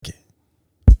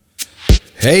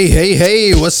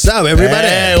Hey, what's up, everybody?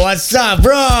 Hey, what's up,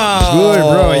 bro? Good,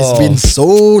 bro. It's been so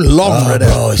long, brother.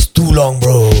 Bro, it's too long,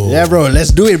 bro. Yeah, bro.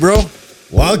 Let's do it, bro.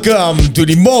 Welcome to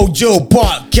the Mojo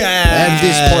Podcast. And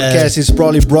this podcast is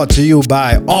probably brought to you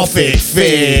by Off It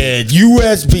Fit,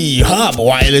 USB hub,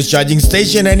 wireless charging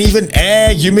station, and even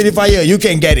air humidifier. You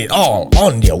can get it all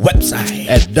on their website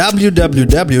at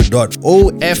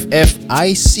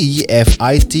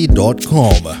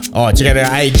www.offficfit.com. or check out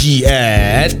their IG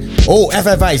at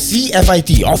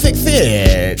OFFICFIT. Off It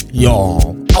Fit, your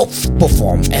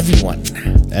outperform everyone.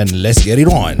 And let's get it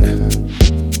on.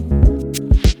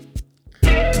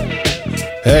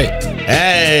 Hey,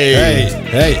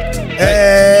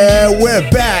 we're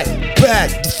back.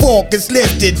 The fork is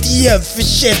lifted, the earth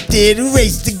is shifted,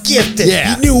 erase the gifted.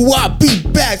 Yeah. You knew I'd be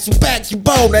back, so pack your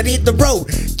bone and hit the road.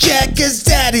 Check his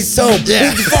daddy's home. Yeah.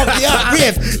 With the funky hot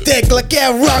riff, think like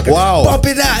a rocker. Wow.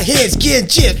 Bumping out hits, getting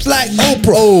chips like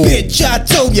Oprah. Oh. Bitch, I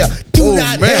told ya, do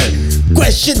not man. hate.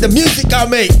 Question the music I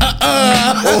make.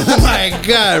 Oh my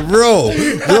god, bro.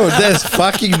 That's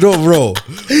fucking dope, bro.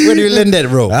 Where do you learn that,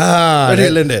 bro? Where do you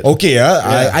learn that? Okay,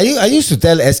 I used to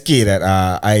tell SK that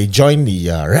I joined the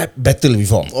rap battle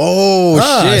before. Oh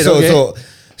shit.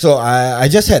 So I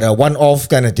just had a one-off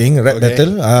kind of thing, rap Okay.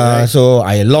 battle. Right. So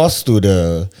I lost to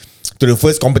the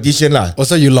first competition lah.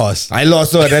 Also, you lost. I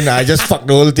lost, so then I just fucked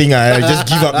the whole thing. I just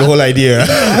give up the whole idea.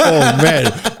 Oh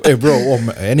man. Hey, bro.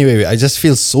 Anyway, I just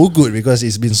feel so good because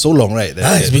it's been so long, right?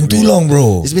 It's been too long,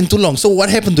 bro. It's been too long. So what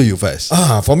happened to you first?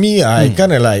 For me, I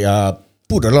kind of like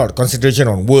put a lot of concentration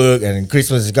on work, and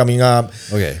Christmas is coming up.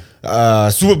 Okay.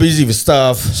 Super busy with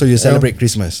stuff. So you celebrate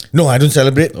Christmas? No, I don't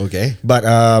celebrate. Okay. But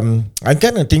I'm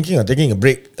kind of thinking of taking a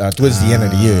break towards the end of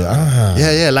the year.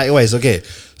 Yeah, likewise. Okay.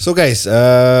 So guys,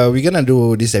 we're gonna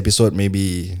do this episode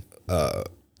maybe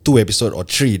 2 episode or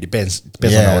 3, depends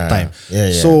on our time.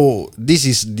 Yeah. So this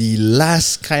is the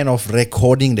last kind of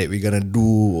recording that we're gonna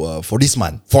do for this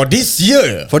month. For this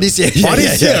year. For this year. For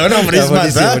this year, not for this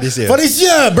month. For this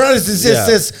year, brothers and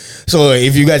sisters. So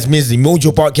if you guys missed the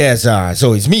Mojo Podcast,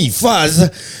 so it's me, Fuzz.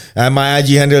 And my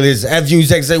IG handle is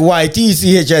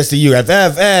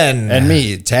FUZZYTCHSTUFFN. And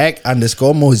me,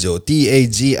 tag_Mojo,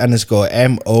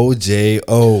 TAG_MOJO.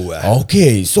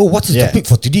 Okay, so what's the topic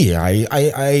for today? I'm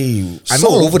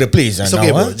all over the place. It's now,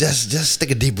 okay, bro. Just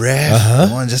take a deep breath.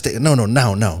 Come on, just take now.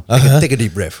 Take a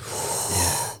deep breath.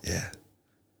 Yeah.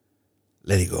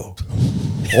 Let it go.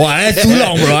 Wow, that's too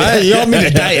long, bro. You want me to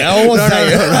die? I almost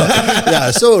died.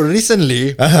 Yeah. So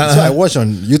recently, so I watched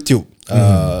on YouTube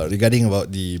regarding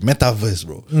about the Metaverse,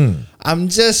 bro. I'm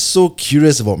just so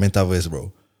curious about Metaverse,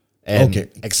 bro, and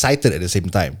excited at the same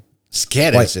time,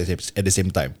 scared at the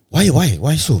same time.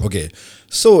 Why so? Okay,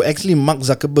 so actually, Mark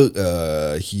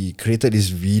Zuckerberg, he created this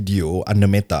video under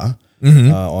Meta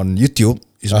on YouTube.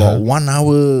 It's about 1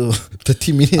 hour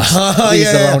 30 minutes.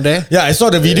 Around there. Yeah, I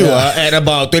saw the video at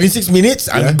about 26 minutes.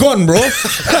 I'm gone, bro.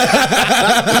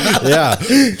 Yeah.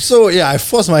 So I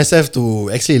forced myself to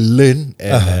actually learn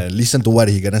and listen to what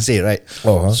he gonna say, right?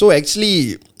 So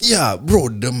actually, bro,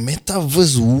 the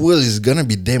Metaverse world is gonna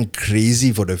be damn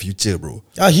crazy for the future, bro.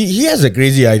 He has a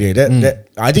crazy idea. That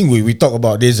I think we talked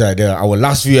about this our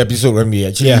last few episodes when we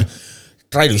actually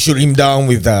try to shoot him down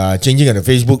with changing the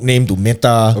Facebook name to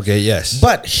Meta. Okay, yes.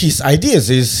 But his ideas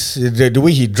is the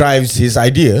way he drives his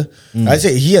idea. I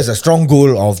say he has a strong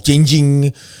goal of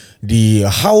changing the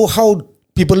how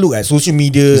people look at social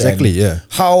media. Exactly. And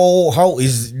how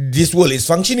is this world is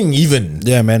functioning even.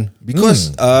 Yeah, man.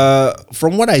 Because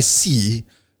from what I see,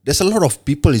 there's a lot of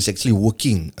people is actually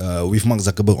working with Mark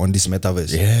Zuckerberg on this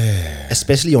Metaverse. Yeah.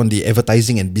 Especially on the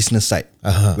advertising and business side,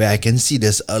 where I can see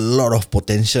there's a lot of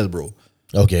potential, bro.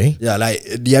 Okay. Yeah, like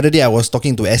the other day I was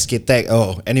talking to SK Tech.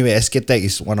 SK Tech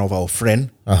is one of our friend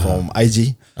from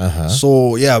IG.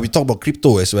 So we talk about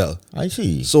crypto as well. I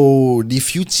see. So the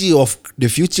future of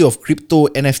crypto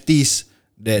NFTs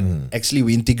that actually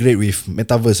we integrate with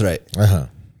Metaverse, right?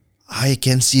 I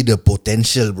can see the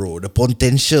potential, bro. The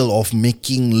potential of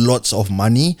making lots of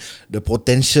money. The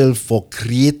potential for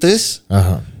creators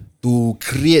to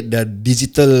create the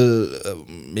digital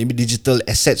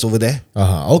assets over there.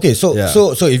 Okay, so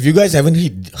if you guys haven't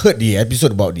heard the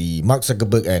episode about the Mark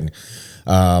Zuckerberg and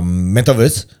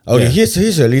Metaverse,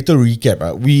 here's a little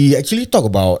recap. We actually talk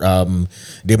about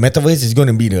the Metaverse is going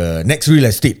to be the next real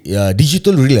estate,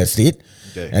 digital real estate.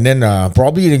 Okay. And then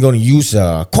probably they're going to use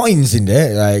coins in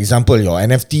there, like example your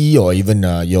NFT or even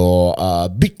your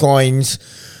bitcoins,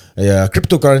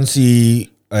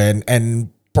 cryptocurrency, and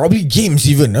probably games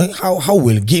even. How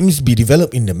will games be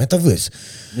developed in the Metaverse?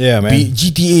 Yeah, man.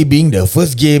 GTA being the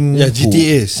first game. Yeah,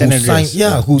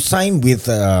 GTA. Who signed with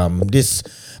this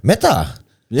Meta.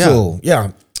 Yeah. So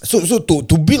So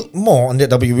to build more on that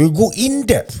topic, we'll go in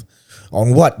depth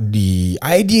on what the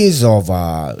ideas of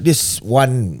this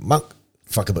one Mark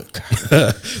Zuckerberg.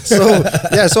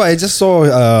 So I just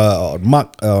saw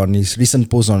Mark on his recent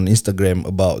post on Instagram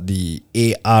about the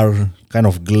AR kind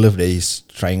of glove that he's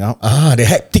trying out. The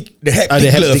haptic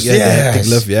gloves. The haptic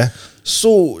glove, yeah.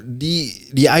 So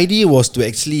the idea was to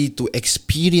actually to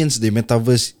experience the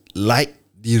metaverse like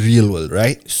the real world,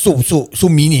 right? So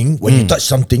meaning when you touch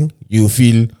something, you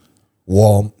feel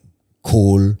warm,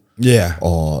 cold. Yeah.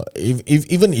 Or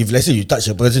even if let's say you touch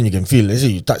a person, you can feel. Let's say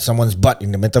you touch someone's butt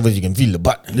in the metaverse, you can feel the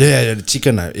butt. Yeah, the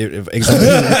chicken. If example,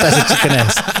 you touch a chicken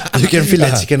ass, you can feel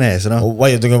that chicken ass. You know? Why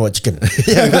are you talking about chicken?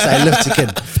 Yeah, because I love chicken.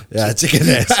 Yeah, chicken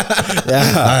ass.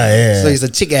 Yeah. So it's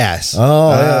a chick ass.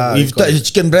 If you touch a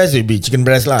chicken breast, it'll be chicken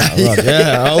breast lah.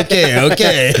 Yeah.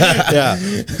 Okay. Yeah.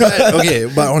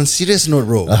 But on serious note,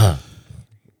 bro,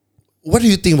 what do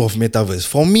you think of metaverse?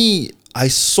 For me, I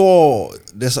saw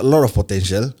there's a lot of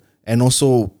potential. And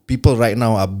also, people right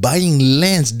now are buying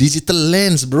lands, digital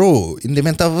lands, bro, in the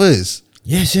metaverse.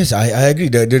 Yes, I agree.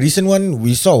 The recent one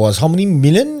we saw was how many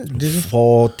million?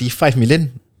 45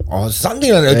 million. Or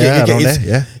something like that.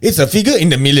 Okay. It's a figure in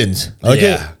the millions.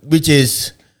 Okay. Yeah. Which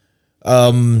is,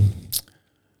 to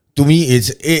me,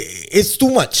 it's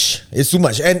too much. It's too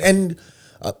much. And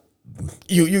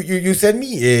you send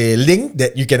me a link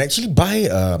that you can actually buy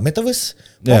metaverse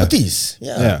properties.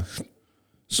 Yeah.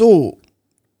 So,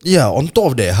 on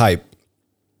top of that hype,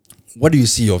 what do you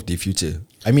see of the future?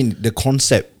 I mean, the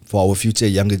concept for our future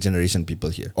younger generation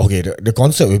people here. Okay, the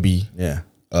concept will be,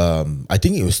 I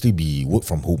think it will still be work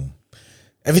from home.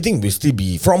 Everything will still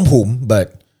be from home,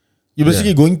 but you're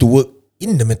basically going to work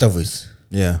in the metaverse.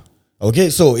 Yeah. Okay,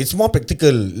 so it's more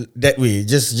practical that way.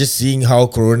 Just seeing how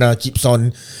Corona keeps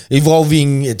on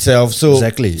evolving itself. So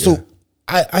exactly. So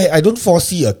I don't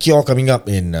foresee a cure coming up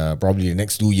in probably the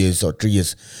next 2 years or 3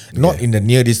 years. Not in the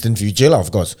near distant future,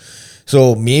 of course.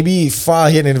 So maybe far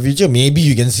ahead in the future, maybe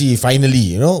you can see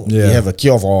finally, we have a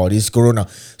cure for this Corona.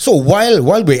 So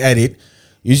while we're at it,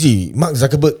 you see, Mark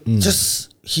Zuckerberg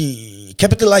he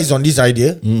capitalized on this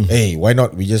idea. Hey, why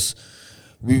not we just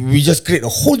create a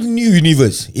whole new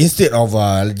universe instead of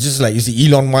just like you see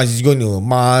Elon Musk is going to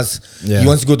Mars. He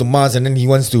wants to go to Mars and then he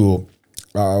wants to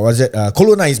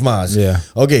colonize Mars.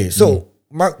 Okay, so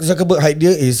Mark Zuckerberg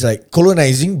idea is like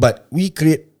colonizing, but we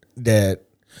create that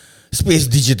space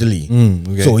digitally.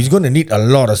 So he's going to need a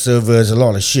lot of servers, a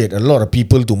lot of shit, a lot of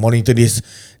people to monitor this.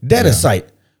 That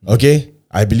aside, okay,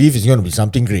 I believe it's going to be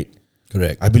something great.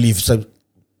 Correct. I believe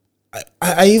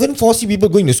I even foresee people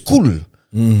going to school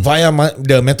via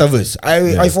the metaverse.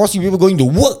 I foresee people going to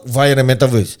work via the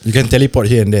metaverse. You can teleport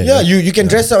here and there. Yeah, you can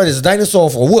dress up as a dinosaur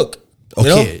for work.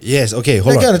 Okay, yes, okay,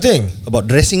 hold on. That kind of thing. About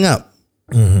dressing up,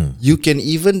 you can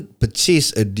even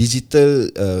purchase a digital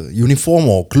uniform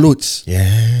or clothes.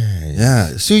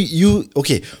 Yeah. So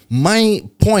my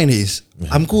point is,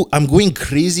 I'm going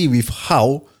crazy with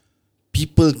how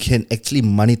people can actually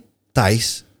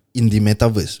monetize in the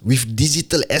metaverse with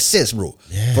digital assets, bro.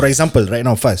 For example, right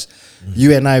now, first,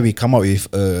 you and I, we come out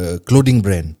with a clothing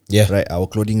brand. Right, our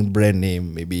clothing brand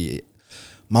name maybe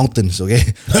Mountains, okay?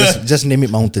 just name it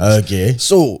Mountains. Okay.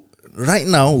 So right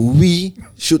now we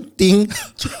should think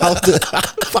how to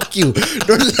fuck you.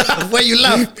 Don't laugh. Why you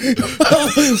laugh?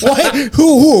 Why?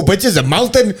 Who purchased a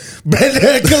Mountain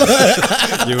brand?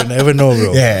 You will never know,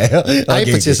 bro. I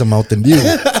purchased a Mountain Dew.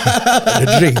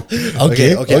 The drink.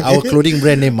 Okay. Our clothing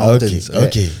brand name Mountains.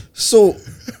 Okay. So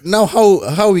now how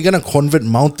are we gonna convert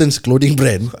Mountains clothing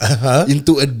brand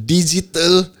into a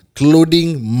digital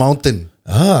clothing mountain?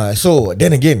 So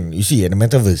then again, you see, in the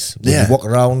metaverse, when you walk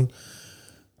around,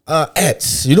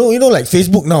 ads. You know, like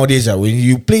Facebook nowadays. When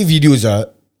you play videos,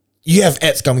 you have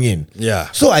ads coming in.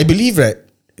 So I believe that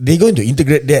they're going to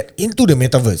integrate that into the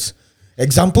metaverse.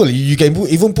 Example, you can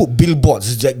even put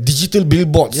billboards, like digital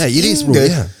billboards. Yeah, it is, bro.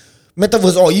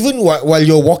 Metaverse, or even while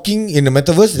you're walking in the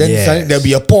metaverse, then suddenly there'll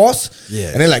be a pause,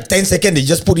 and then like 10 seconds they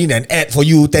just put in an ad for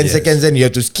you. 10 seconds, then you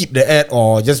have to skip the ad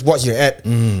or just watch the ad.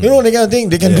 You know, that kind of thing.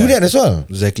 They can do that as well.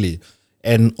 Exactly.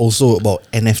 And also about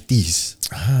NFTs.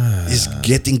 It's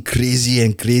getting crazy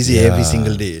and crazy every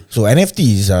single day. So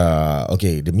NFTs,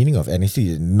 the meaning of NFT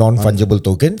is non-fungible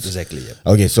tokens. Exactly.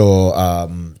 Okay, so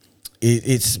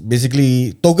it's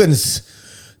basically tokens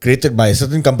created by a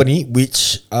certain company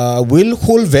which will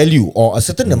hold value or a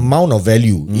certain amount of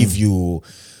value if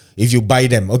you buy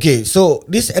them. Okay, so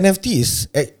this NFT is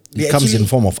it comes in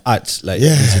form of arts, like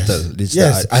digital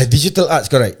arts. Digital arts,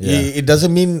 correct. It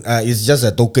doesn't mean it's just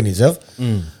a token itself.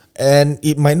 And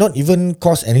it might not even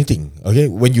cost anything. Okay,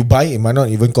 when you buy, it might not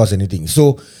even cost anything.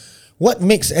 So what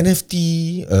makes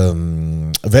NFT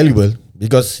valuable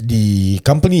because the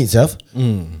company itself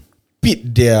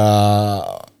pit their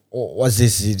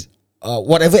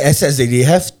whatever assets that they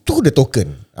have to the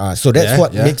token. So that's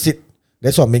what makes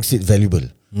it valuable.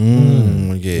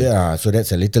 Okay. Yeah, so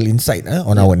that's a little insight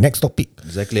on our next topic.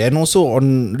 Exactly. And also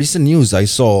on recent news, I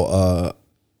saw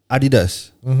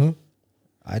Adidas.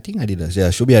 I think Adidas.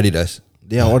 Yeah, should be Adidas.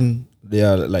 They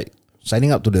are like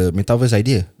signing up to the Metaverse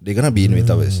idea. They're gonna be in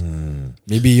Metaverse.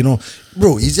 Maybe,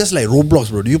 bro, it's just like Roblox,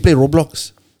 bro. Do you play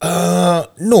Roblox?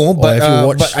 No, but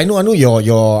I know your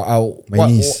My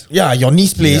niece. your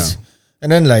niece plays,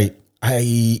 and then like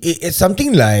it's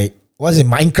something like, what's it,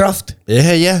 Minecraft?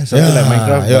 Yeah, something like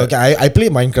Minecraft. Yeah, okay, I play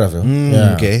Minecraft.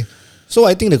 Okay. So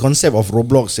I think the concept of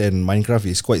Roblox and Minecraft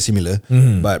is quite similar,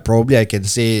 but probably I can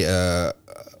say,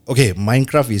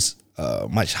 Minecraft is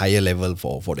much higher level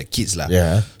for the kids lah.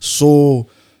 Yeah. So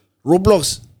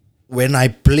Roblox, when I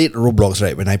play Roblox,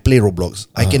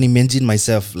 I can imagine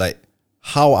myself like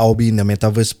how I'll be in the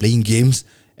Metaverse playing games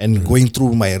and going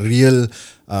through my real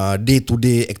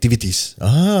day-to-day activities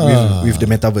with the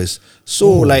Metaverse.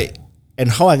 So and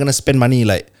how I'm gonna spend money,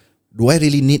 like, do I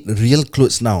really need real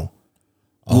clothes now?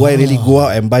 Do I really go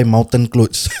out and buy mountain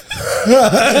clothes?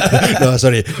 No,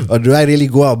 sorry. Or do I really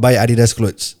go out and buy Adidas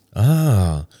clothes?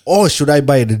 Or should I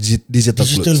buy the digital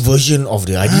clothes? version of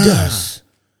the Adidas?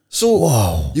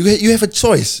 So you have a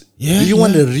choice. Yeah, do you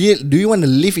want to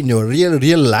live in your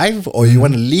real life, or you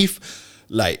want to live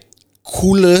like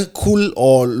cool,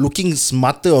 or looking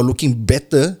smarter or looking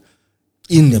better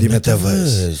in the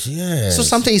Metaverse? Yeah. So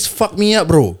something is fucked me up,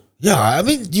 bro. Yeah, I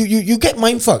mean you get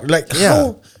mind fucked. Like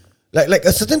how like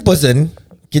a certain person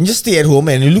can just stay at home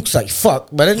and it looks like fuck,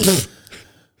 but then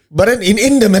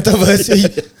in the Metaverse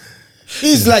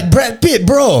he's like Brad Pitt,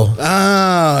 bro.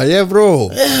 Yeah, bro.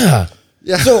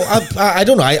 Yeah. So I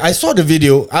don't know. I saw the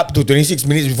video up to 26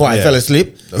 minutes before I fell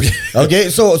asleep. Okay.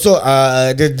 So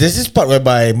there's this part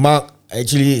whereby Mark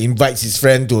actually invites his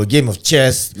friend to a game of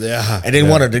chess. Yeah. And then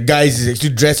one of the guys is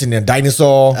actually dressed in a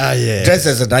dinosaur. Dressed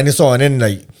as a dinosaur, and then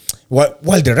like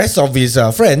while the rest of his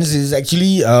friends is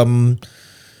actually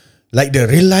like the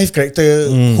real life character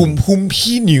whom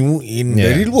he knew in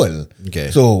the real world. Okay.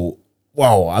 So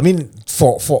wow, I mean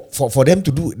for them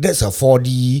to do, that's a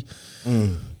 4D.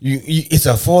 It's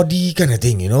a 4D kind of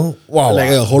thing, Wow,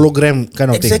 like a hologram kind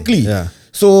of thing. Exactly. Yeah.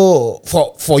 So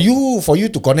for you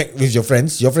to connect with your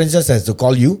friends just has to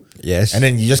call you. Yes. And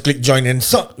then you just click join and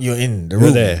you're in the room.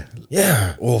 You're there.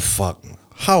 Yeah. Oh fuck.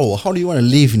 How do you want to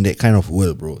live in that kind of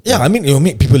world, bro? Yeah, I mean it will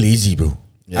make people lazy, bro.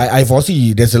 Yeah. I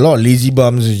foresee there's a lot of lazy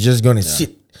bums who's just gonna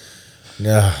sit.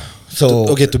 Yeah.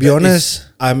 So to be honest,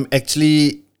 I'm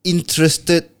actually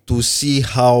interested to see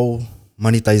how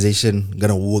monetization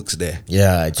gonna works there.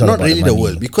 Yeah, it's all not about really the the money.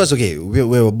 world, because we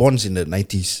were born in the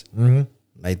 90s,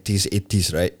 90s,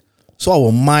 80s, right? So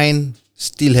our mind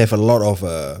still have a lot of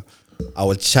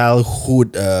our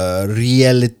childhood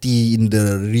reality in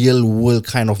the real world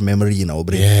kind of memory in our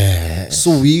brain. Yeah.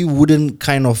 So we wouldn't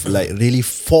kind of like really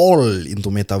fall into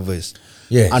Metaverse.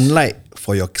 Yes. Unlike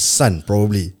for your son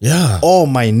probably. Yeah. Or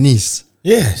my niece.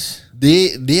 Yes.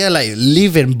 They are like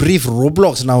live and breathe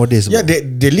Roblox nowadays. Yeah, bro.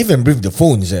 they live and breathe the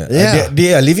phones. Yeah.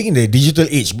 They are living in the digital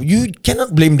age. You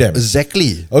cannot blame them.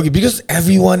 Exactly. Okay, because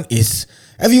everyone is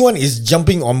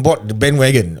jumping on board the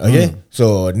bandwagon. Okay,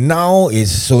 so now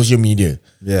it's social media.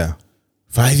 Yeah.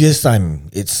 5 years time,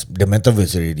 it's the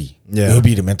Metaverse already. Yeah. It will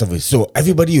be the Metaverse. So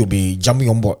everybody will be jumping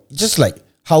on board, just like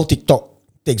how TikTok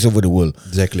takes over the world.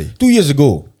 Exactly. 2 years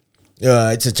ago,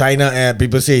 it's a China app.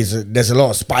 People say there's a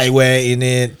lot of spyware in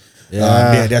it.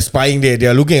 Yeah. They're spying there.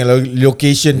 They're looking at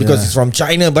location because it's from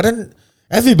China. But then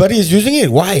everybody is using it.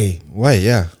 Why?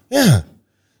 Yeah. Yeah.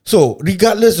 So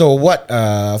regardless of what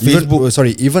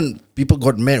Facebook, Even people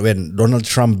got mad when Donald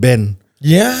Trump banned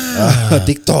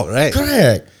TikTok, right?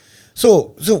 correct.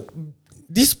 So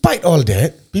despite all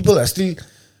that, people are still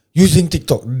using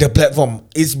TikTok. The platform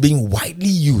is being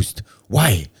widely used.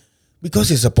 Why?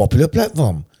 Because it's a popular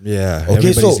platform. Yeah.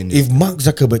 Okay, so everybody's in it. if Mark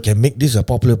Zuckerberg can make this a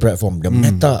popular platform, the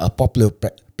Meta a popular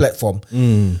platform,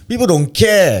 people don't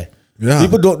care. Yeah.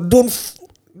 People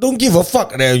don't give a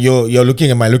fuck that you're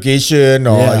looking at my location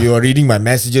or you're reading my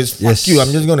messages. Fuck Yes. you. I'm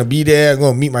just gonna be there. I'm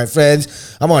gonna meet my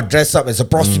friends. I'm gonna dress up as a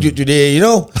prostitute today.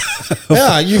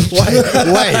 Yeah. You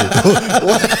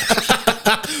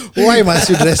Why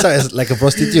must you dress up as like a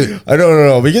prostitute? I don't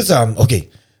know because okay.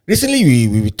 Recently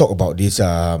we talk about this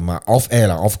off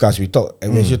cast. We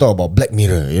actually talk about Black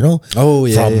Mirror. Oh,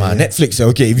 yeah, from yeah. Netflix.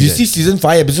 Okay, if you see season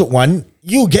 5 episode 1,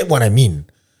 you get what I mean.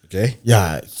 Okay.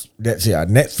 Yeah, that's it.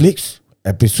 Netflix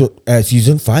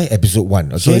season 5, episode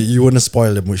 1. So Okay, you want to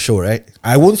spoil the show, right?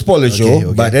 I won't spoil the show,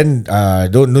 okay. but then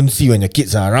don't see when your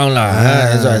kids are around lah.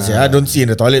 That's what I say. Don't see in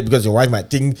the toilet because your wife might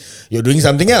think you're doing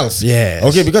something else. Yes.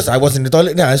 Okay, because I was in the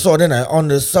toilet, then I saw, then I on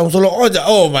the sound so low.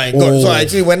 Oh my god! So I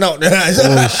actually went out.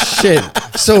 Oh shit!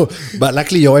 So, but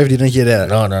luckily your wife didn't hear that.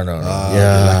 No.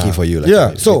 Lucky for you.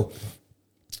 So,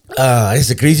 it's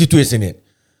a crazy twist in it.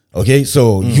 Okay,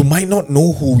 so you might not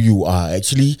know who you are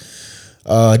actually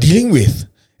dealing with.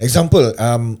 Example,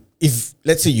 if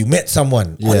let's say you met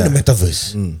someone on the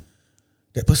metaverse,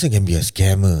 that person can be a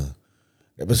scammer.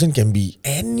 That person can be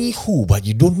any who, but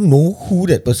you don't know who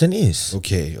that person is.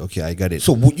 Okay, I got it.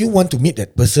 So would you want to meet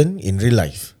that person in real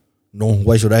life? No,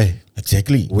 why should I?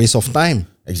 Exactly. Waste of time.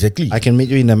 Exactly. I can meet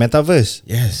you in the metaverse.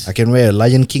 Yes. I can wear a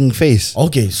Lion King face.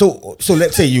 Okay, so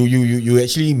let's say you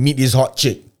actually meet this hot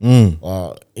chick in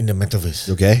the metaverse.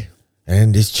 Okay.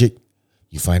 And this chick,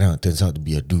 you find out, turns out to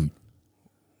be a dude.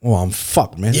 Oh, I'm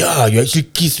fucked, man. Yeah, you actually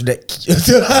kiss that.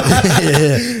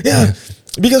 Yeah,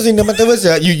 because in the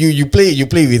metaverse, you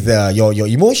play with your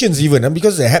emotions even,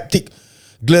 because the haptic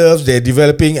gloves they're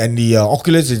developing, and the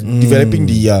Oculus is developing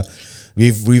the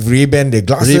with Ray-Ban the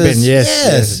glasses. Ray-Ban,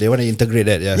 yes. They want to integrate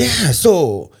that. Yeah.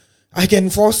 So I can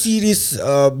foresee this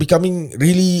becoming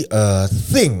really a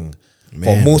thing for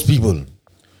Man. most people.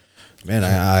 Man,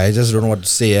 I just don't know what to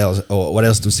say else or what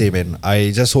else to say, man. I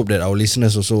just hope that our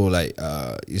listeners also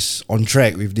is on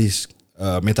track with this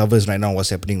metaverse right now.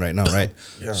 What's happening right now, right?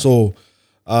 Yeah. So,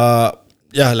 like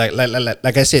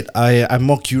I said, I'm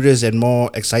more curious and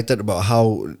more excited about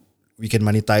how we can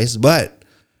monetize. But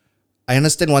I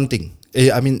understand one thing.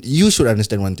 I mean, you should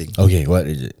understand one thing. Okay, what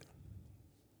is it?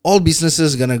 All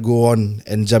businesses gonna go on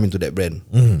and jump into that brand.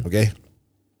 Okay,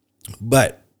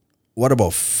 but what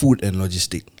about food and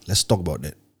logistic? Let's talk about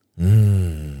that.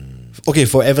 Okay,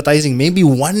 for advertising, maybe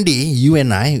one day you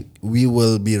and we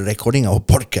will be recording our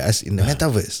podcast in the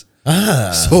metaverse.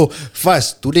 So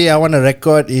first, today I want to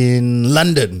record in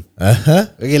London.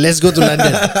 Okay, let's go to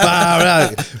London.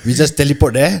 We just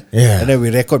teleport there, and then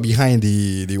we record behind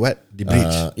the what? The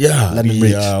bridge. London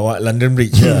Bridge. London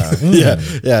Bridge. Yeah.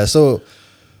 Yeah. So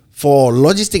for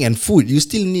logistic and food, you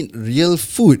still need real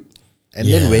food, and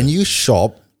then when you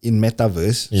shop in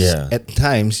metaverse, at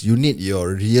times you need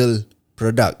your real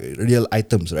product, real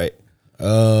items, right?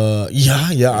 I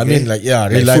mean,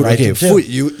 real life food, items. Food,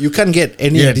 you can't get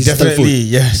any digital food.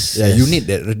 Yes. You need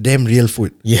that damn real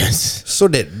food. Yes. So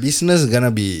that business is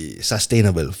gonna be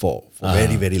sustainable for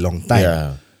very, very long time.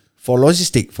 Yeah. For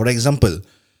logistic, for example,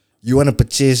 you want to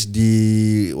purchase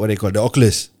the the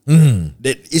Oculus.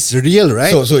 That is real,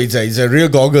 right? So it's a real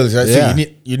goggles, right? So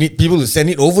you need people to send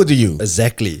it over to you.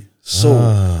 Exactly. So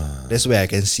that's where I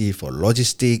can see for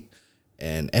logistic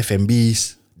and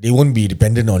F&Bs. They won't be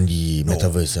dependent on the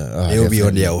metaverse. They will be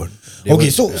on their own.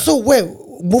 So where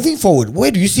moving forward, where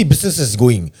do you see businesses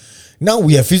going? Now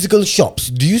we have physical shops.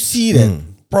 Do you see that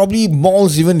probably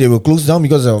malls even they will close down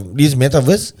because of this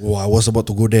metaverse? Oh, I was about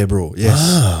to go there, bro. Yes.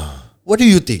 What do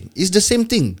you think? It's the same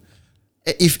thing.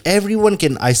 If everyone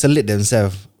can isolate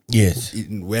themselves,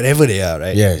 wherever they are,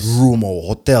 right? Yes. Room or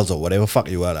hotels or whatever fuck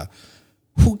you are,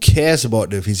 who cares about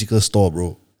the physical store,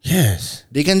 bro? Yes.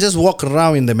 They can just walk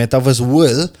around in the metaverse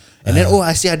world and then,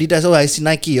 I see Adidas, I see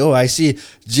Nike, I see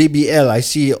JBL, I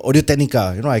see Audio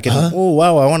Technica. I can,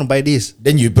 wow, I want to buy this.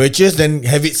 Then you purchase, then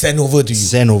have it sent over to you.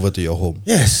 Send over to your home.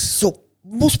 Yes. So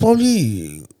most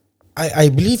probably, I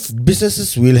believe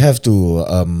businesses will have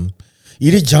to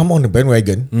either jump on the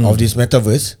bandwagon of this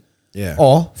metaverse,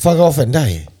 or fuck off and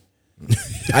die.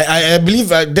 I believe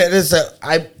that's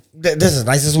the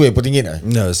nicest way of putting it.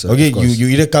 No, sir, okay, you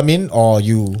either come in or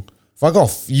you fuck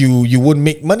off. You won't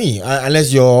make money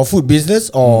unless you're a food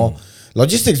business or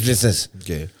logistics business.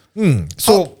 Okay.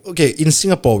 So in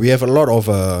Singapore we have a lot of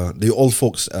the old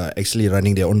folks actually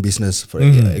running their own business. For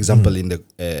example, in the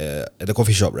at the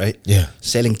coffee shop, right? Yeah,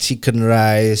 selling chicken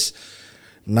rice,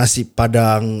 nasi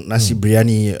padang, nasi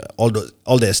biryani,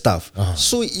 all that stuff.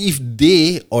 So if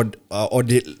they or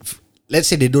they, let's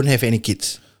say they don't have any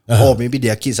kids, or maybe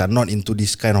their kids are not into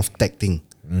this kind of tech thing,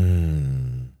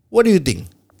 what do you think?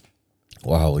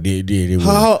 Wow, they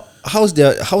will. How's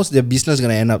their business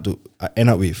gonna end up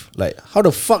with? Like, how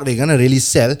the fuck they gonna really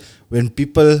sell when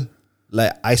people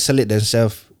like isolate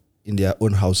themselves in their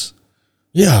own house?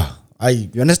 Yeah,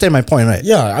 you understand my point, right?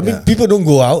 Yeah, I mean, people don't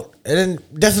go out, and then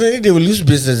definitely they will lose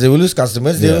business. They will lose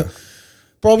customers. They will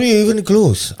probably even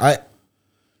close. I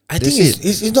think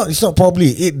it's not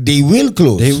probably. They will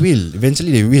close. They will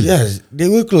eventually. They will. Yes, they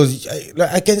will close.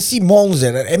 I can see malls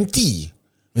that are empty.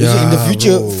 In the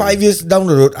future, bro. 5 years down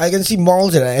the road, I can see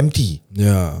malls that are empty.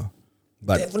 Yeah,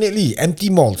 but definitely empty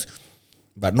malls.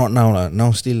 But not now lah. Now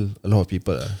still a lot of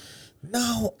people.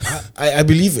 Now, I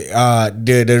believe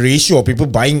the ratio of people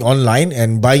buying online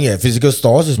and buying at physical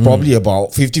stores is probably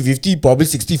about 50-50, probably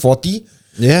 60-40.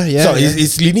 Yeah. So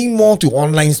it's leaning more to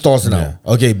online stores now.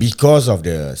 Okay, because of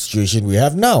the situation we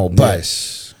have now. But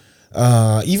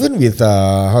even with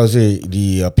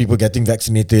the people getting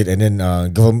vaccinated, and then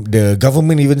the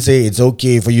government even say it's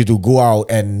okay for you to go out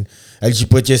and actually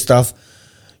purchase stuff,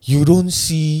 you don't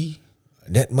see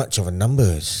that much of a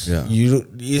numbers.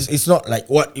 It's not like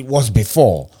what it was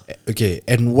before. Okay,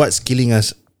 and what's killing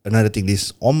us? Another thing,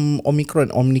 this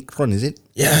Omicron, is it?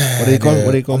 Yeah. What do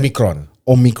they call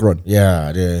Omicron.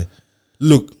 Yeah.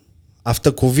 Look,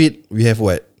 after COVID, we have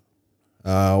what?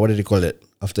 What do they call it?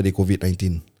 After the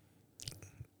COVID-19,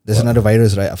 there's another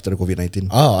virus, right? After the COVID-19.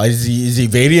 Oh, is the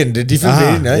variant, the different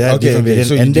variant, right? Yeah, different variant.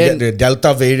 So and then the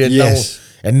Delta variant now.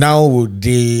 And now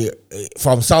they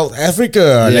from South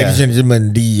Africa, ladies and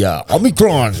gentlemen, the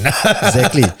Omicron.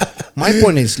 Exactly. My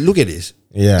point is, look at this.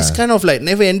 Yeah. It's kind of like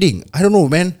never ending. I don't know,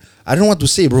 man. I don't know what to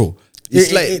say, bro.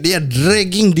 It's like they are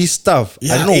dragging this stuff.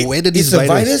 I don't know whether this it's a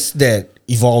virus that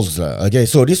evolves. Okay,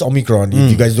 so this Omicron,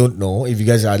 if you guys don't know, if you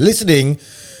guys are listening,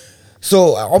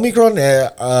 so Omicron,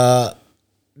 there are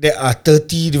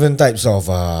 30 different types of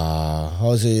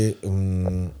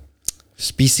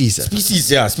species of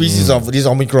this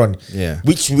Omicron,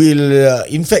 which will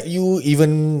infect you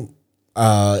even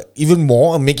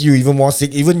more, make you even more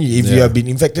sick, even if you have been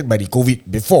infected by the COVID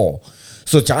before.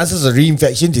 So chances of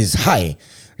reinfection is high,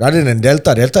 rather than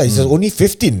Delta. Delta is just only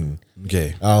 15.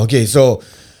 Okay, so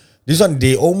this one,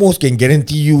 they almost can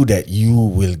guarantee you that you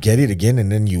will get it again,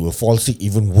 and then you will fall sick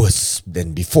even worse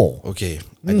than before. Okay,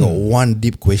 I got one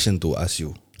deep question to ask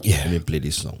you. Yeah. Let me play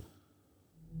this song.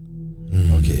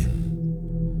 Okay.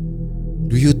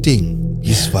 Do you think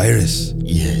this virus?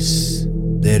 Yes.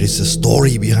 There is a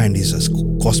story behind this, a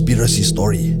conspiracy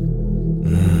story.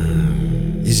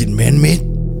 Is it man-made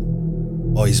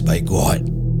or is by God?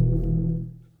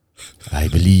 I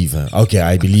believe.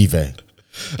 I believe.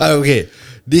 Okay,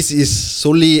 this is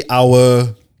solely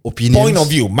our opinion. Point of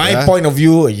view. My point of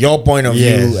view, your point of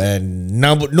view, and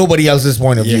nobody else's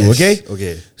point of view.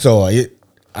 Okay. So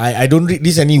I don't read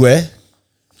this anywhere.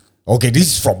 Okay,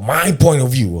 this is from my point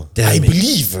of view. Tell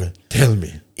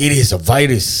me. It is a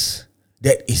virus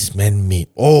that is man-made.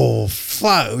 Oh,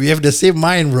 fuck. We have the same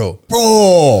mind, bro.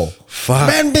 Bro. Fuck.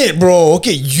 Man-made, bro.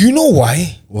 Okay, you know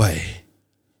why? Why?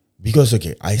 Because,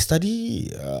 I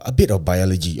study a bit of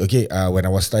biology. Okay, when I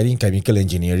was studying chemical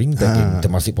engineering back in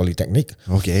Temasek Polytechnic.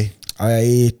 Okay.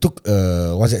 I took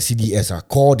CDS, a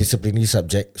core disciplinary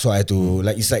subject. So I had to,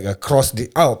 it's like a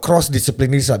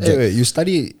cross-disciplinary subject. Wait, you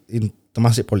study in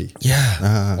Temasek Poly?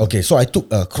 Yeah. Okay, so I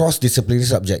took a cross-disciplinary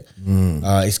subject.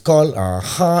 It's called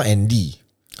H&D.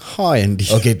 H&D.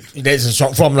 Okay, that's a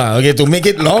short form lah. Okay, to make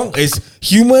it long, it's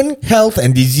Human Health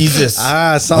and Diseases.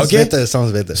 Sounds better. So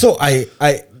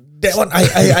that one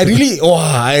I really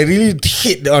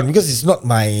hate that one because it's not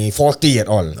my forte at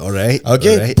all. Alright.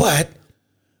 Okay, but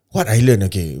what I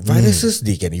learned, viruses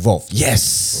they can evolve.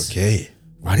 Yes. Okay.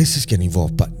 Viruses can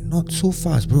evolve, but not so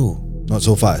fast, bro. Not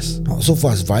so fast.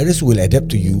 Virus will adapt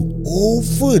to you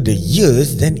over the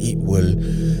years. Then it will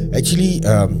actually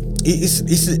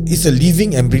it's a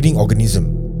living and breathing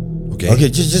organism. Okay,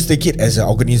 just take it as an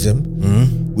organism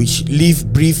which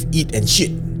live, breathe, eat and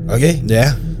shit. Okay.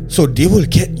 Yeah. So they will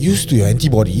get used to your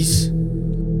antibodies,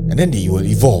 and then they will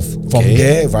evolve. From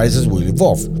there, viruses will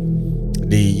evolve.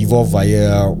 They evolve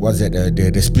via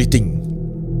the splitting.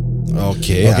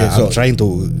 Okay, so I'm trying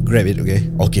to grab it.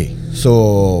 Okay,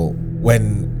 so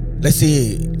when, let's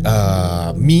say,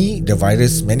 the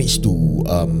virus managed to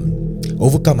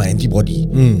overcome my antibody,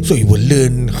 so it will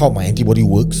learn how my antibody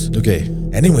works. Okay,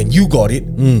 and then when you got it,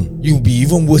 you'll be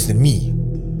even worse than me.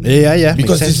 Yeah.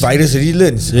 Because this virus already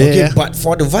learns. But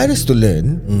for the virus to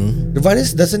learn, the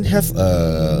virus doesn't have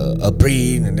a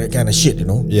brain and that kind of shit,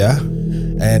 Yeah.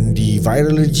 And the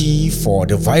virology for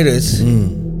the virus,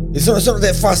 it's not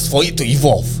that fast for it to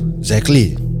evolve.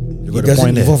 Exactly. It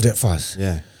doesn't evolve that fast.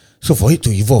 Yeah. So for it to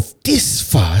evolve this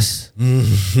fast,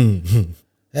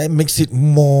 that makes it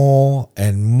more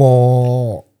and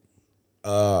more.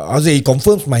 It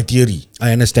confirms my theory.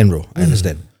 I understand, bro. I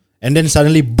understand. And then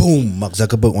suddenly, boom, Mark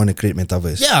Zuckerberg want to create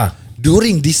Metaverse. Yeah.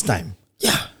 During this time.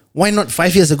 Yeah. Why not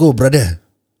 5 years ago, brother?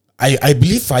 I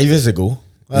believe 5 years ago,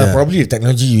 probably the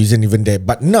technology isn't even there.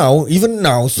 But now,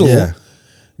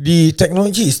 the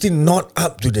technology is still not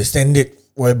up to the standard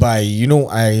whereby,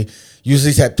 I use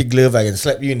this haptic glove, I can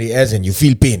slap you in the ass and you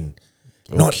feel pain.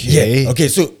 Not yet. Okay,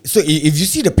 so if you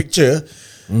see the picture,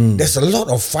 there's a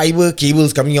lot of fiber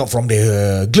cables coming out from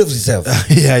the gloves itself.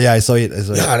 Yeah, I saw it.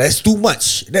 Yeah, that's too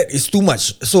much. That is too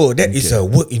much. So that is a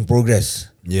work in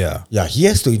progress. Yeah. Yeah, he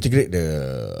has to integrate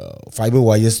the fiber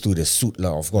wires to the suit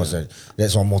lah. Of course,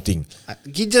 that's one more thing.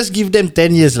 He just give them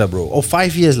 10 years lah, bro, or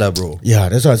 5 years lah, bro. Yeah,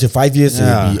 that's why I say 5 years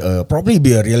will probably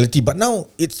be a reality. But now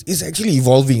it's actually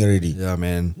evolving already. Yeah,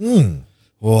 man.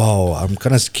 Wow, I'm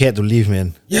kind of scared to leave,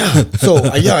 man. Yeah. So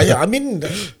I mean,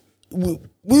 we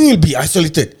will be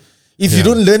isolated. If you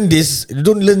don't learn this, you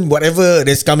don't learn whatever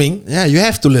that's coming. Yeah, you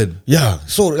have to learn. Yeah.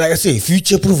 So like I say,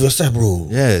 future-proof yourself, bro.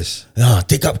 Yes. Yeah.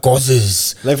 Take up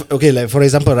courses. Like for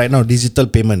example, right now, digital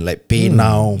payment like Pay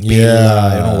Now, Pay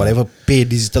whatever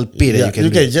digital pay that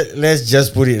you can do. Let's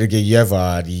just put it. Okay, you have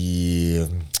the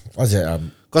what's that?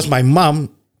 Because my mom,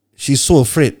 she's so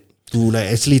afraid to like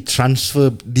actually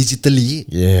transfer digitally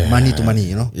money to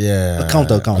money. Account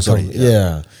to account. Sorry.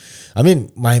 Yeah. I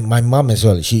mean, my mom as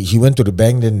well. She went to the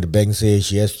bank. Then the bank say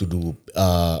she has to do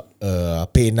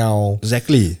Pay Now.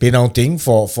 Exactly. Pay Now thing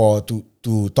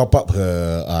to top up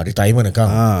her retirement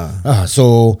account.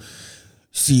 So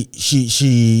she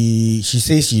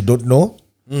says she don't know.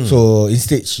 So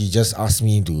instead she just asked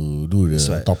me to do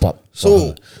the top up.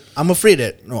 So I'm afraid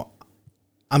that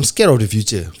I'm scared of the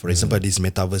future. For example, this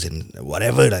metaverse and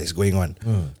whatever that is going on.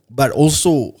 But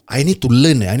also I need to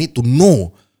learn. I need to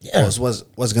know.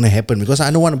 What's gonna happen, because I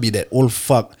don't want to be that old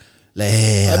fuck. Like,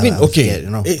 I mean, okay,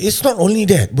 scared, it's not only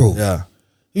that, bro. Yeah,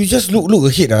 you just look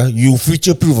ahead. You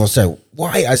future proof yourself.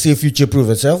 Why I say future proof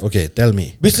yourself? Okay, tell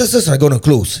me. Businesses are gonna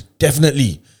close,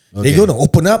 definitely. They're gonna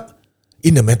open up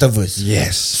in the metaverse.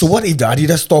 Yes. So what if the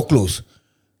Adidas store close?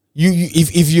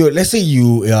 If you let's say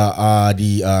you are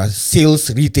the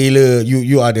sales retailer,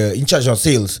 you are the in charge of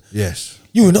sales. Yes.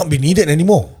 You will not be needed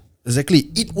anymore. Exactly.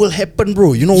 It will happen,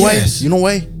 bro. You know why? You know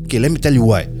why? Okay, let me tell you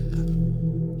why.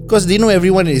 Because they know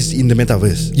everyone is in the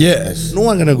metaverse. Yes. No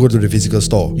one gonna go to the physical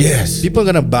store. Yes. People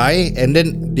gonna buy, and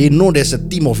then they know there's a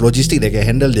team of logistics that can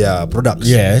handle their products.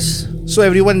 Yes. So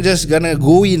everyone just gonna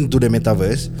go into the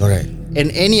metaverse. Correct.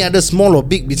 And any other small or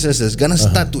big businesses gonna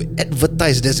start to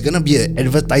advertise. There's gonna be an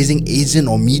advertising agent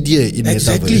or media in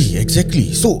metaverse. Exactly.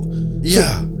 So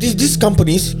these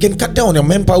companies can cut down on your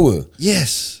manpower.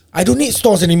 Yes. I don't need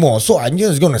stores anymore, so I'm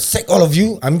just gonna sack all of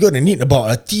you. I'm gonna need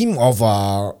about a team of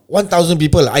 1,000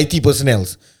 people, IT personnel.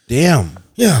 Damn.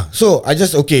 Yeah. So I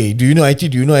just do you know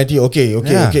IT? Do you know IT?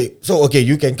 Okay. So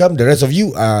you can come. The rest of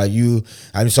you,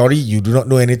 I'm sorry, you do not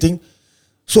know anything.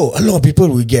 So a lot of people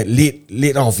will get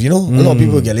laid off. A lot of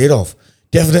people will get laid off.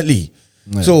 Definitely.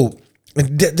 Yeah. So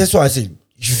that's why I say,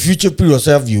 you future-proof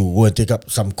yourself. You will take up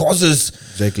some courses.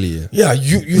 Exactly. Yeah.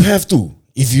 You have to.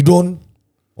 If you don't.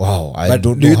 Wow,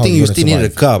 do you think you still need a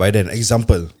car by then?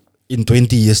 Example, in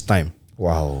 20 years time.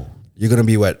 Wow. You're gonna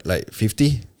be what, like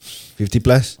 50? 50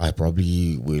 plus? I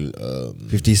probably will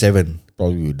 57.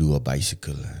 Probably will do a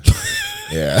bicycle.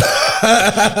 Yeah.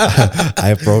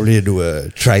 I probably do a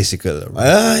tricycle.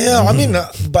 Yeah, I mean,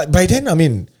 but by then, I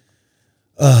mean,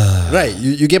 right,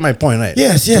 you get my point, right?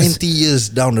 Yes. 20 years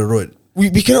down the road.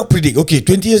 We cannot predict. Okay,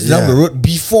 20 years down the road,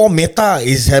 before Meta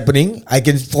is happening, I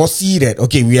can foresee that.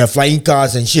 Okay, we have flying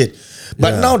cars and shit.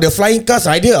 But now the flying cars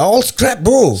idea are all scrap,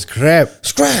 bro.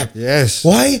 Scrap. Yes.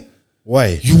 Why?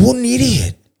 You won't need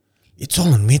it. It's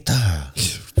all on Meta.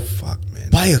 Fuck, man.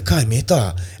 Buy a car in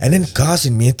Meta, and then cars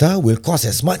in Meta will cost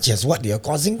as much as what they are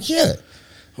costing here.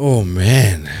 Oh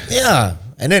man. Yeah.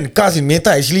 And then cars in Meta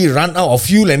actually run out of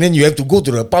fuel, and then you have to go to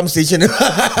the pump station. You have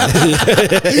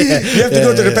to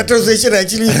go to the petrol station and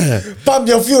actually pump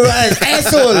your fuel.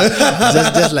 Asshole.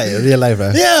 just like real life,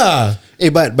 right? Yeah. Hey,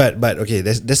 but okay,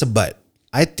 there's a but.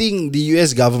 I think the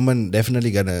US government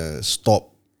definitely gonna stop.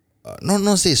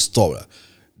 Not say stop.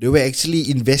 They will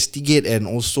actually investigate and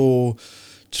also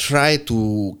try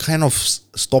to kind of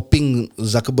stopping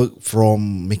Zuckerberg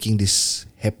from making this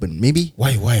happen. Maybe.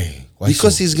 Why?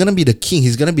 Because he's gonna be the king.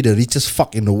 He's gonna be the richest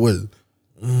fuck in the world.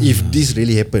 If this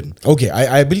really happen. Okay,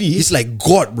 I believe he's like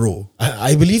God, bro.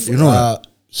 I believe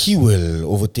he will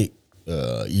overtake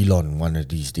Elon one of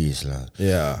these days, lah.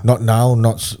 Yeah. Not now,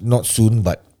 not soon,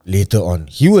 but later on.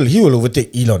 He will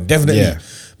overtake Elon, definitely. Yeah.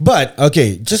 But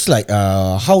okay, just like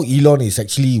how Elon is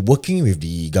actually working with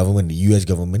the government, the US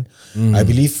government, I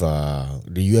believe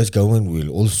the US government will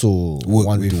also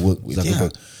want to work with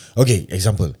Zuckerberg. Okay,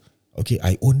 example. Okay,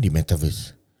 I own the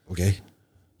metaverse. Okay.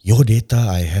 Your data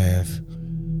I have.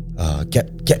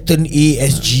 Captain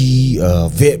ASG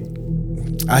Vape.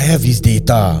 I have his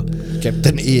data.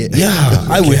 Captain A. Yeah,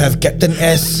 I will have Captain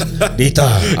S data.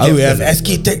 I will have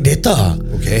SK Tech data.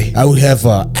 Okay. I will have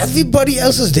everybody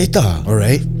else's data.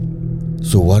 Alright.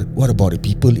 So what about the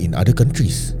people in other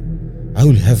countries? I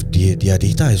will have their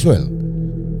data as well.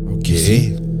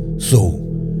 Okay. So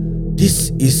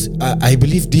this is, I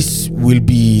believe this will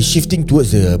be shifting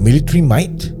towards the military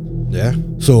might. Yeah.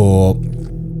 So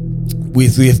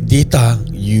with data,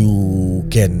 you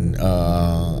can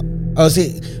I'll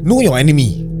say know your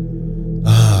enemy.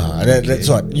 That's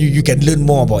what you can learn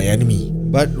more about your enemy.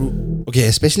 But okay,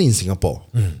 especially in Singapore.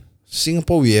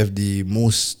 Singapore, we have the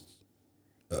most.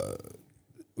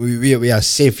 We are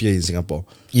safe here in Singapore.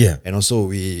 Yeah. And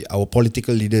also our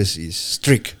political leaders is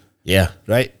strict. Yeah.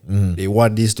 Right? They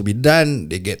want this to be done,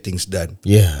 they get things done.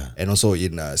 Yeah. And also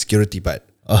in security part.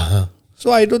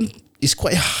 So it's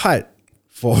quite hard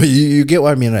for you get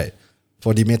what I mean, right?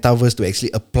 For the metaverse to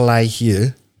actually apply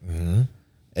here.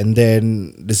 And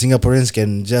then the Singaporeans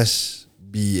can just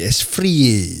be as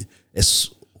free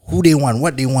as who they want,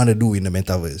 what they want to do in the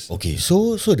metaverse. Okay,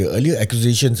 so the earlier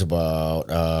accusations about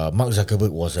Mark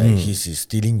Zuckerberg was that he's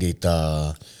stealing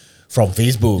data from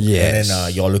Facebook. Yes. And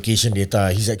then your location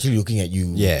data, he's actually looking at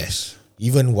you. Yes.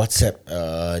 Even WhatsApp,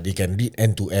 they can read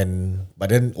end to end, but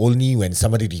then only when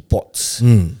somebody reports.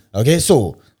 Okay,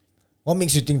 so what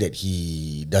makes you think that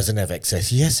he doesn't have access?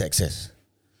 He has access.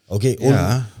 Okay,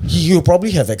 Yeah. He will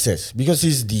probably have access because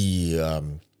he's the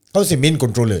main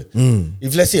controller.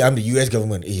 If let's say I'm the US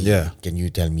government, can you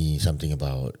tell me something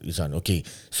about this one? Okay,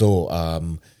 so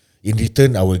in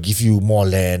return I will give you more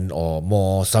land or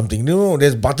more something. No,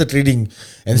 there's barter trading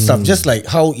and stuff. Just like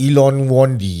how Elon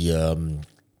won the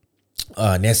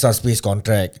NASA space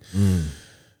contract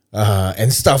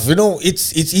and stuff. You know,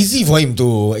 it's easy for him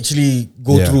to actually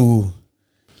go through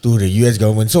to the US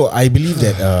government. So I believe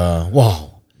that wow.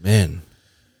 Man,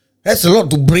 that's a lot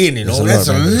to brain, you know. That's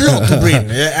a lot to brain.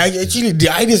 Actually, the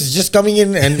ideas is just coming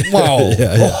in, and wow,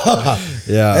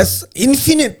 that's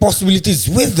infinite possibilities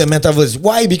with the metaverse.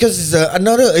 Why? Because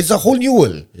it's a whole new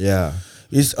world. Yeah,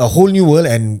 it's a whole new world,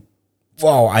 and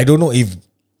wow, I don't know if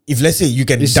let's say you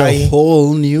can it's die. a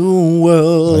whole new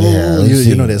world.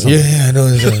 You know that song? Yeah, I know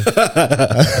that song.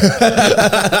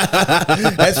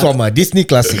 That's from a Disney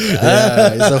classic.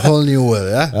 Yeah, it's a whole new world.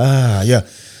 Yeah.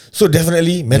 So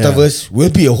definitely metaverse will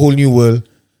be a whole new world.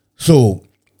 So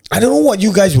I don't know what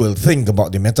you guys will think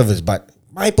about the metaverse, but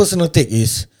my personal take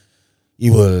is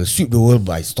it will sweep the world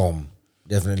by storm.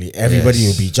 Definitely. Everybody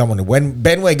will be jump on the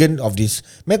bandwagon of this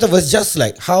metaverse, just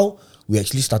like how we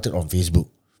actually started on Facebook.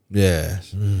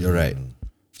 Yes, you're right.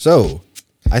 So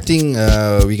I think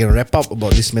we can wrap up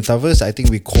about this metaverse. I think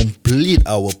we complete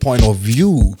our point of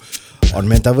view on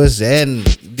metaverse, and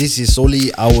this is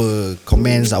solely our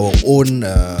comments, our own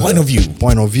point of view.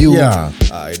 Yeah,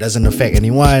 it doesn't affect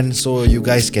anyone, so you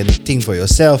guys can think for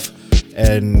yourself.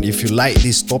 And if you like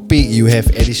this topic, you have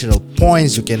additional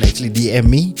points, you can actually DM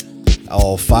me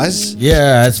or Fuzz.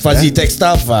 Yeah, it's Fuzzy Tech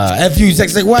Stuff.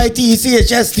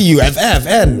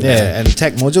 FUZXYTECHSTUFFN. Yeah, and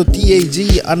tag Mojo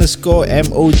TAG_MOJO.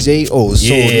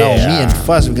 So now me and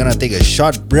Fuzz, we're gonna take a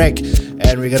short break,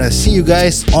 and we're gonna see you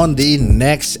guys on the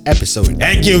next episode.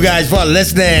 Thank you guys for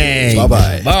listening.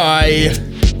 Bye-bye. Bye.